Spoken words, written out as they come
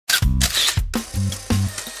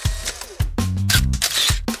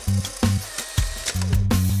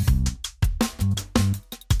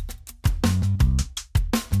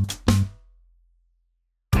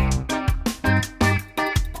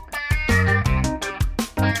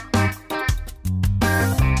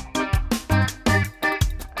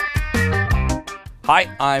Hi,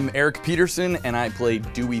 I'm Eric Petersen, and I play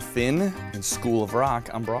Dewey Finn in School of Rock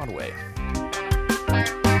on Broadway.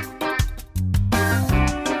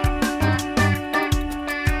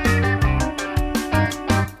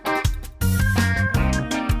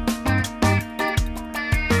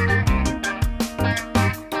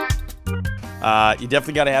 You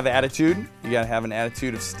definitely got to have attitude. You got to have an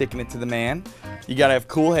attitude of sticking it to the man. You got to have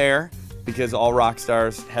cool hair, because all rock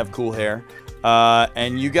stars have cool hair.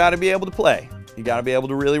 And you got to be able to play. You got to be able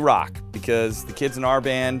to really rock, because the kids in our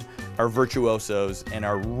band are virtuosos and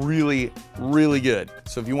are really, really good.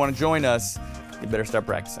 So if you want to join us, you better start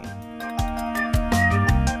practicing.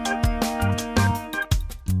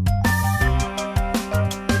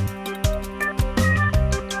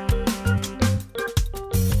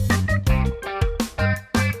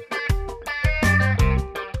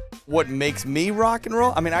 What makes me rock and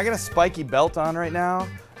roll? I mean, I got a spiky belt on right now,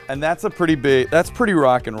 and that's pretty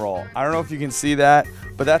rock and roll. I don't know if you can see that,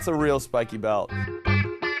 but that's a real spiky belt.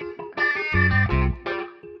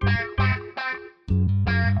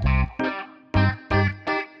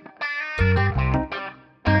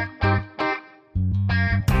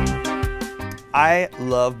 I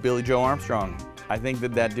love Billy Joe Armstrong. I think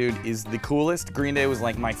that dude is the coolest. Green Day was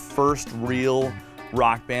like my first real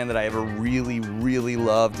rock band that I ever really, really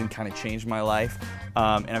loved and kind of changed my life.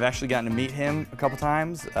 And I've actually gotten to meet him a couple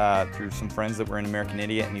times through some friends that were in American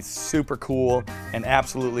Idiot, and he's super cool and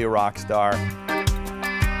absolutely a rock star.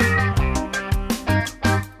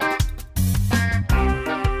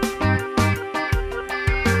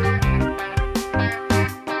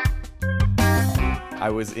 I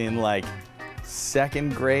was in like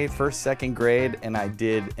first, second grade, and I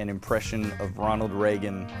did an impression of Ronald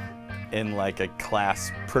Reagan in like a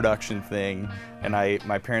class production thing, and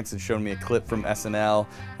my parents had shown me a clip from SNL,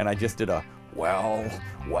 and I just did a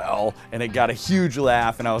well, and it got a huge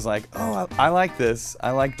laugh, and I was like, oh, I like this.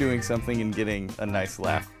 I like doing something and getting a nice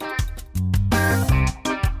laugh.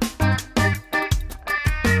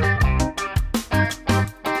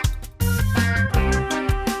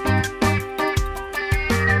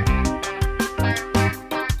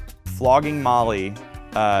 Flogging Molly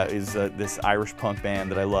is this Irish punk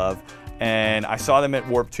band that I love, and I saw them at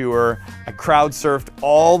Warped Tour. I crowd surfed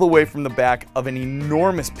all the way from the back of an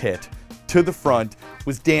enormous pit to the front,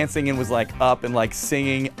 was dancing and was like up and like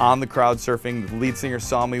singing on the crowd surfing. The lead singer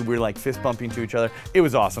saw me, we were like fist bumping to each other. It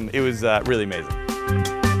was awesome. It was really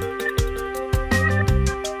amazing.